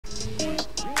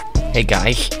Hey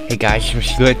guys,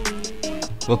 what's good?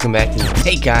 Welcome back to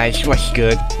Hey guys, what's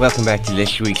good? Welcome back to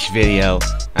this week's video.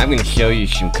 I'm gonna show you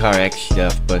some CarX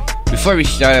stuff, but before we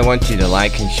start, I want you to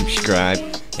like and subscribe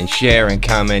and share and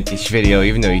comment this video,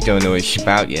 even though you don't know what it's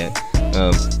about yet.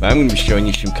 But I'm gonna be showing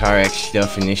you some CarX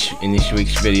stuff in this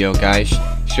week's video, guys.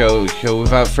 So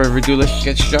without further ado, let's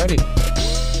get started.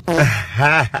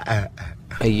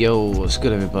 Hey yo, what's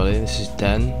good everybody? This is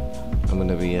Dan. I'm going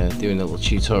to be doing a little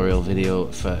tutorial video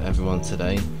for everyone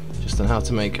today, just on how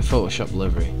to make a Photoshop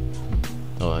livery,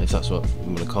 or if that's what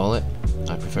I'm going to call it.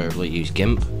 I preferably use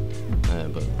GIMP,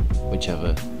 but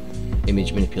whichever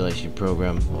image manipulation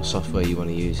program or software you want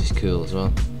to use is cool as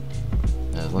well,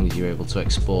 as long as you're able to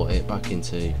export it back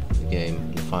into the game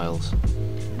and the files.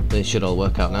 Then it should all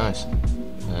work out nice.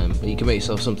 But you can make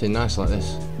yourself something nice like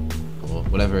this, or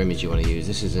whatever image you want to use.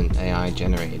 This is an AI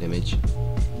generated image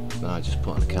that I just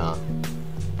put on a car.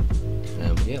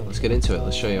 Yeah, let's get into it.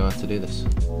 Let's show you how to do this.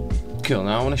 Cool,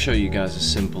 now I want to show you guys as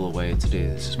simple a way to do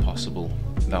this as possible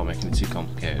without making it too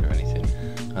complicated or anything.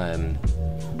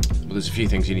 But there's a few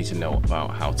things you need to know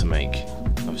about how to make,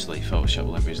 obviously, Photoshop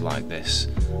liveries like this.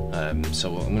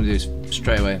 So what I'm going to do is,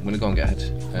 straight away, I'm going to go ahead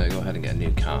and get a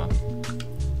new car.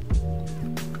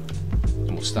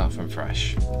 And we'll start from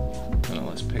fresh. And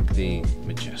let's pick the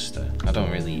Majesta. I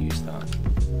don't really use that,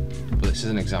 but this is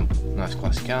an example. Nice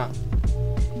classic car.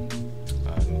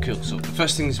 Cool. So the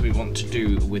first things we want to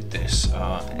do with this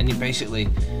are, basically,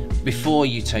 before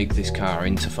you take this car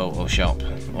into Photoshop,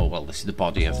 or well, this is the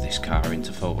body of this car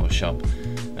into Photoshop,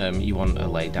 you want to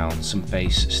lay down some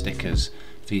base stickers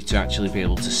for you to actually be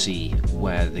able to see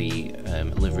where the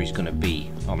livery is going to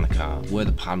be on the car, where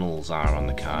the panels are on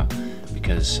the car,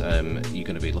 because you're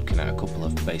going to be looking at a couple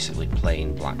of basically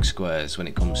plain black squares when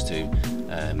it comes to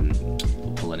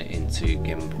pulling it into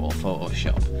GIMP or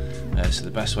Photoshop. So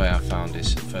the best way I've found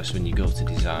is, first when you go to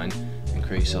design and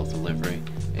create yourself a livery,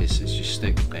 is just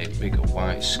stick a big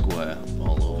white square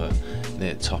all over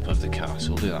the top of the car.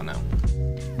 So we'll do that now.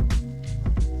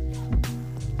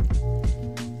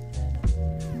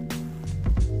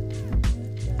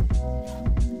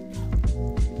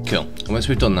 Cool. And once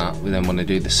we've done that, we then want to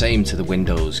do the same to the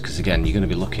windows, because again, you're going to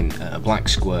be looking at a black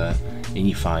square in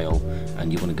your file,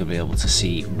 and you want to be able to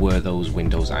see where those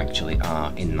windows actually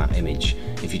are in that image.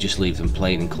 If you just leave them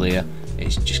plain and clear,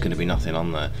 it's just going to be nothing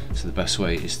on there. So the best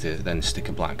way is to then stick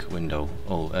a black window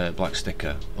or black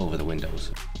sticker over the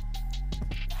windows.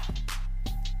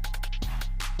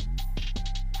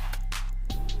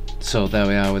 So there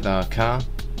we are with our car.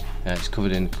 It's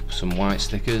covered in some white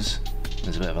stickers.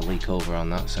 There's a bit of a leak over on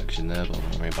that section there, but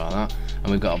don't worry about that.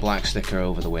 And we've got a black sticker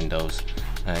over the windows.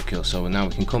 Cool, so now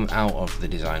we can come out of the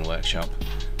design workshop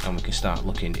and we can start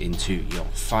looking into your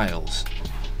files.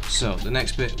 So the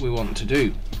next bit we want to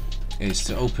do is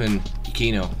to open your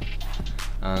Keynote,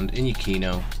 and in your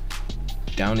Keynote,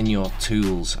 down in your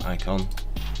tools icon,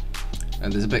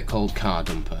 and there's a bit called car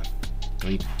dumper.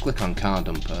 When you click on car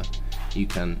dumper, you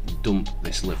can dump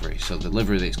this livery. So the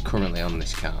livery that's currently on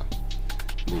this car,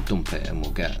 we'll dump it and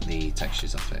we'll get the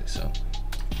textures off it. So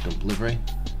dump livery,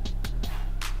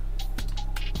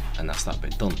 and that's that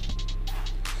bit done.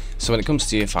 So when it comes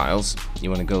to your files, you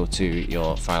want to go to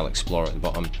your file explorer at the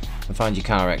bottom and find your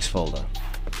CarX folder.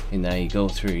 In there you go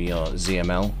through your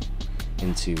ZML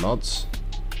into mods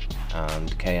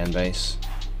and KNbase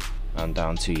and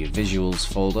down to your visuals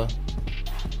folder,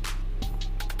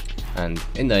 and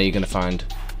in there you're going to find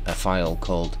a file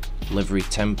called livery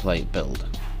template build.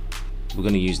 We're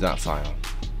going to use that file.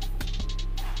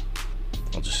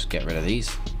 I'll just get rid of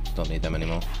these, don't need them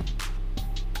anymore.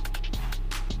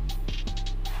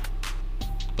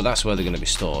 But that's where they're going to be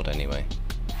stored anyway.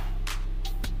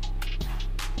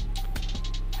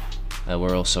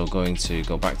 We're also going to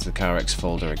go back to the CarX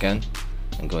folder again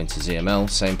and go into ZML,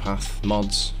 same path,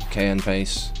 mods,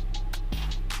 KNbase,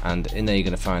 and in there you're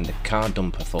going to find the car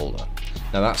dumper folder.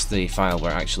 Now that's the file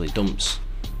where it actually dumps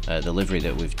the livery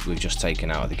that we've just taken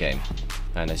out of the game.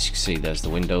 And as you can see, there's the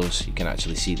windows. You can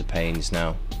actually see the panes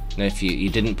now. Now if you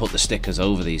didn't put the stickers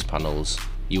over these panels,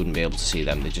 you wouldn't be able to see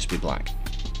them, they'd just be black.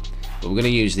 But we're going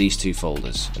to use these two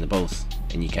folders, and they're both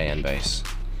in your KNbase.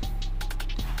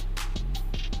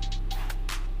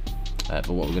 But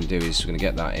what we're going to do is we're going to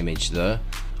get that image there,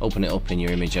 open it up in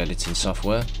your image editing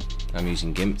software. I'm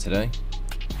using GIMP today.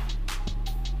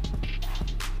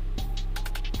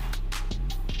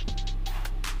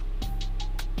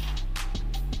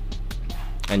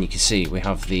 And you can see we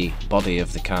have the body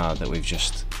of the car that we've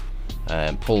just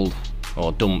pulled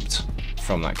or dumped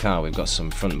from that car. We've got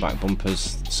some front and back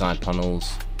bumpers, side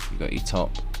panels, you've got your top,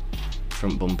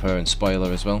 front bumper and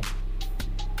spoiler as well.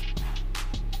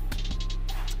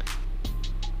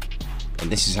 and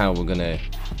this is how we're going to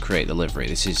create the livery.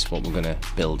 This is what we're going to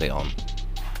build it on.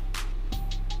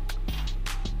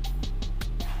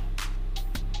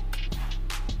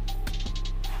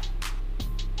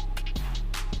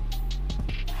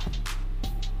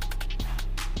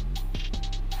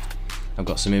 I've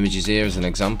got some images here as an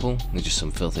example. They're just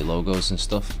some filthy logos and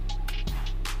stuff.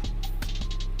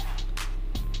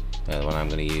 The one I'm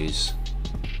going to use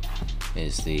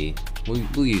is the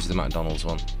we'll use the McDonald's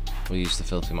one. We'll use the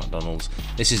filthy McDonald's.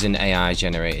 This is an AI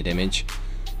generated image.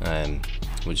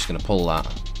 We're just going to pull that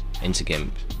into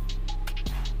GIMP.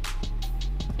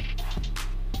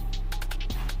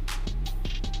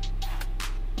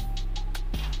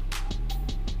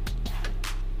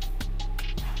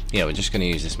 Yeah, we're just going to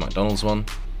use this McDonald's one,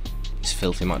 this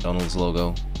filthy McDonald's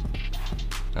logo,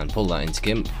 and pull that into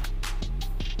GIMP.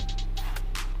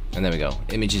 And there we go,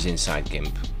 images inside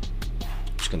GIMP.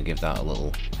 Just going to give that a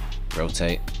little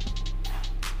rotate.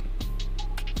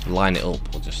 Line it up,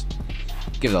 we'll just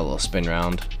give that a little spin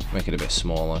round, make it a bit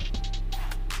smaller.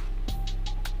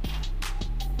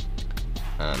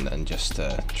 And then just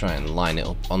try and line it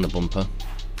up on the bumper.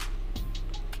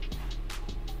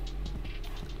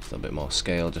 A bit more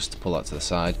scale just to pull that to the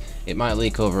side. It might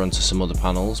leak over onto some other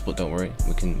panels, but don't worry,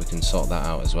 we can sort that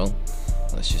out as well.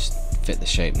 Let's just fit the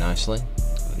shape nicely.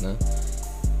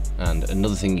 And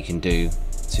another thing you can do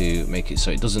to make it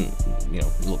so it doesn't, you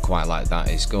know, look quite like that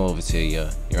is go over to your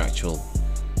actual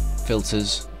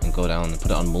filters and go down and put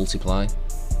it on multiply.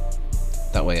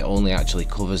 That way it only actually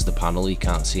covers the panel, you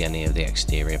can't see any of the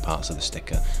exterior parts of the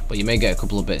sticker. But you may get a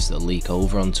couple of bits that leak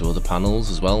over onto other panels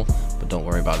as well, but don't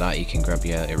worry about that. You can grab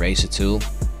your eraser tool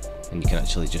and you can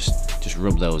actually just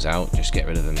rub those out, just get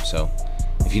rid of them. So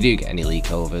if you do get any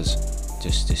leak overs,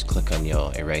 just click on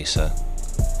your eraser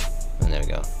and there we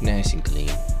go, nice and clean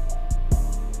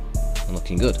and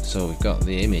looking good. So we've got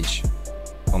the image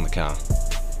on the car.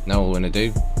 Now what we're going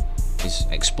to do is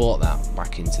export that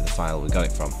back into the file we got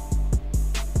it from.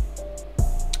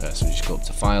 So we just go up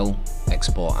to File,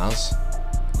 Export As,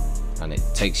 and it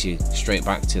takes you straight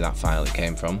back to that file it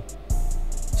came from.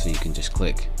 So you can just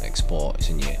click Export, it's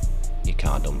in your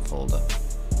car dump folder.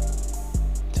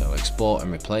 So export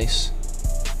and replace.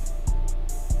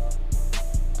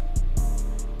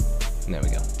 And there we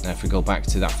go. Now if we go back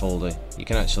to that folder, you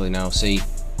can actually now see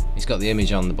it's got the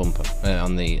image on the bumper,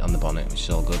 on the bonnet, which is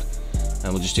all good.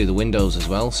 And we'll just do the windows as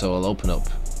well. So I'll open up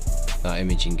that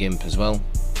image in GIMP as well.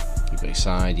 You've got your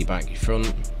side, your back, your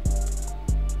front.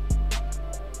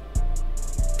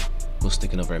 We'll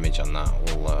stick another image on that.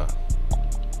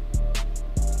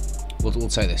 We'll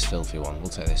take this filthy one. We'll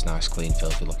take this nice, clean,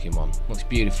 filthy looking one. Looks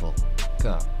beautiful. Look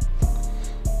at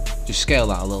that. Just scale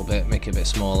that a little bit, make it a bit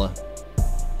smaller.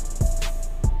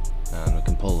 And we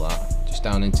can pull that just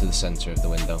down into the centre of the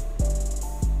window.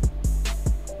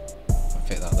 I'll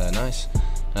fit that there nice.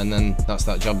 And then that's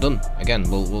that job done. Again,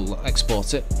 we'll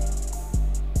export it.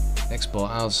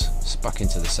 Export as, back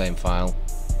into the same file,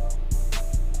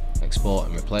 export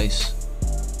and replace,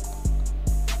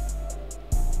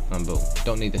 and boom,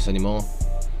 don't need this anymore.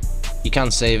 You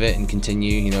can save it and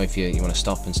continue, you know, if you want to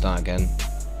stop and start again,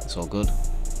 it's all good.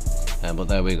 But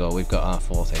there we go, we've got our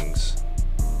 4 things.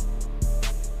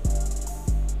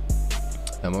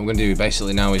 And what we're going to do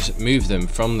basically now is move them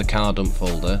from the car dump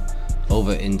folder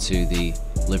over into the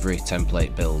livery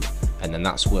template build, and then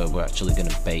that's where we're actually going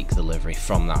to bake the livery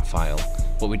from that file.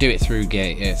 But we do it through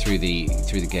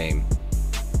the game.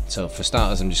 So for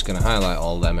starters, I'm just going to highlight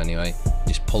all of them anyway,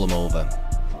 just pull them over,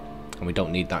 and we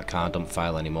don't need that car dump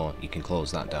file anymore. You can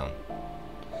close that down,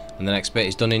 and the next bit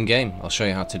is done in game. I'll show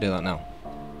you how to do that now.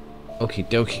 Okie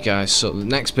dokie guys, so the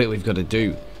next bit we've got to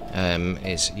do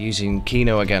is using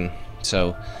Kino again.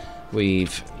 So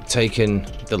we've taken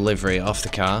the livery off the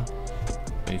car,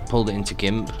 we've pulled it into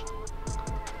GIMP,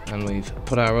 and we've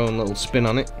put our own little spin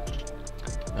on it,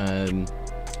 and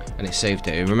it's saved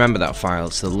it. Remember that file,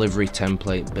 it's the livery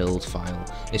template build file.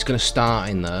 It's going to start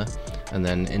in there, and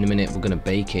then in a minute we're going to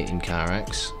bake it in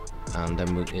CarX, and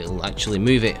then it'll actually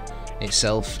move it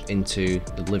itself into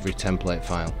the livery template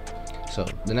file. So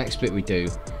the next bit we do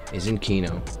is in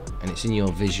Kino, and it's in your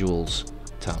visuals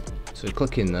tab. So we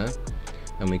click in there,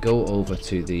 and we go over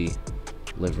to the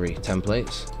livery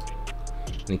templates,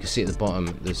 and you can see at the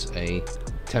bottom there's a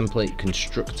template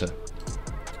constructor,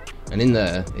 and in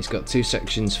there it's got 2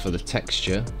 sections for the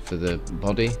texture for the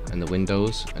body and the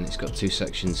windows, and it's got 2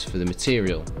 sections for the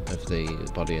material of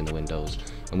the body and the windows,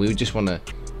 and we would just want to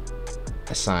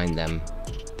assign them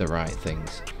the right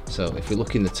things. So if we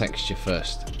look in the texture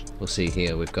first, we'll see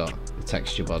here we've got the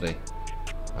texture body,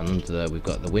 and under there we've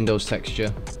got the windows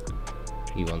texture.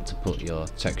 You want to put your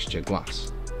texture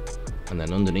glass, And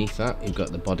then underneath that you've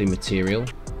got the body material,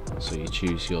 so you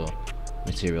choose your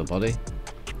material body,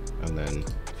 and then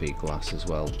for your glass as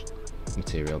well,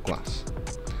 material glass.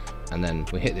 And then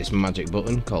we hit this magic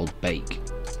button called bake,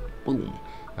 boom,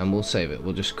 and we'll save it.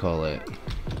 We'll just call it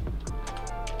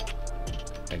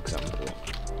example.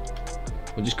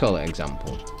 We'll just call it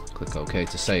example. Click OK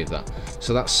to save that.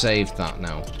 So that's saved that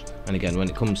now. And again, when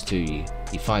it comes to your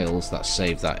files, that's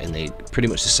saved that in the pretty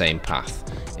much the same path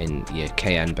in your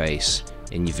KN base,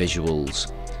 in your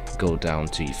visuals. Go down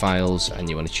to your files and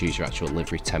you want to choose your actual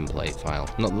livery template file,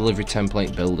 not the livery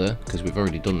template builder, because we've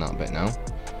already done that bit now.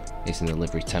 It's in the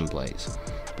livery templates,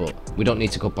 but we don't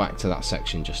need to go back to that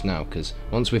section just now, because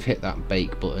once we've hit that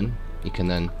bake button, you can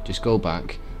then just go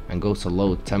back and go to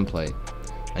load template,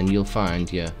 and you'll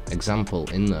find your example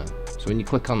in there. So when you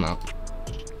click on that,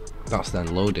 that's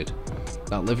then loaded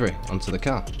that livery onto the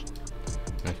car.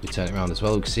 And if we turn it around as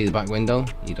well, we can see the back window,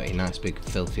 you've got your nice big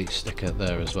filthy sticker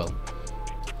there as well.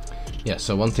 Yeah,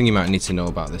 so one thing you might need to know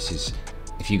about this is,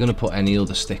 if you're going to put any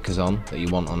other stickers on that you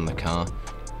want on the car,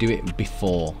 do it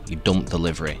before you dump the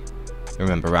livery.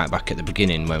 Remember right back at the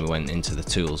beginning when we went into the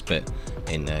tools bit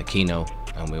in Kino,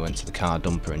 and we went to the car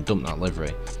dumper and dumped that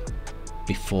livery,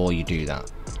 before you do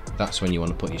that, that's when you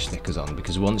want to put your stickers on,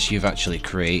 because once you've actually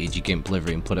created your GIMP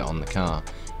livery and put it on the car,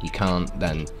 you can't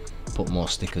then put more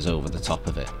stickers over the top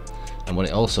of it. And what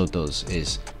it also does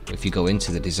is, if you go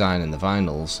into the design and the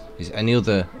vinyls, is any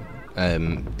other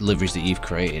liveries that you've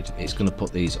created, it's going to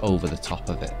put these over the top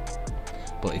of it.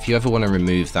 But if you ever want to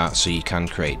remove that so you can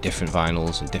create different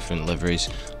vinyls and different liveries,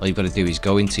 all you've got to do is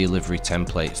go into your livery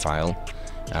template file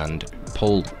and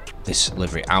pull this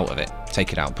livery out of it,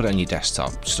 take it out, put it on your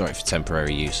desktop, store it for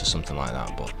temporary use or something like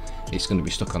that, but it's going to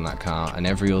be stuck on that car and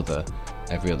every other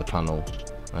panel,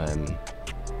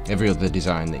 every other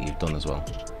design that you've done as well.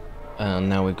 And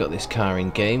now we've got this car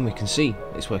in game, we can see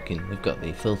it's working. We've got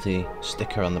the filthy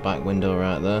sticker on the back window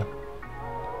right there,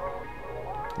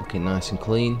 looking nice and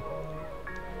clean.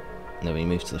 And then we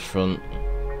move to the front,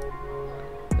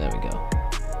 there we go.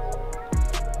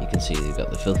 You can see they've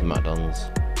got the filthy McDonald's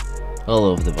all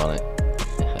over the bonnet,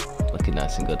 looking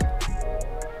nice and good.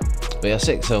 But yeah,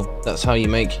 sick. So that's how you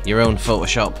make your own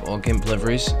Photoshop or GIMP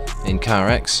liveries in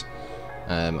CarX.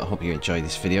 I hope you enjoyed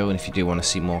this video, and if you do want to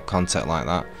see more content like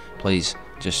that, please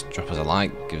just drop us a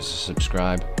like, give us a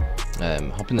subscribe,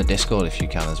 hop in the Discord if you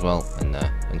can as well, and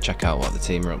check out what the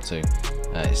team are up to.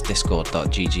 It's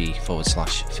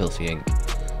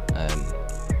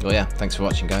discord.gg/filthyink. Well, yeah, thanks for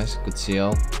watching guys, good to see you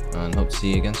all, and hope to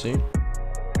see you again soon.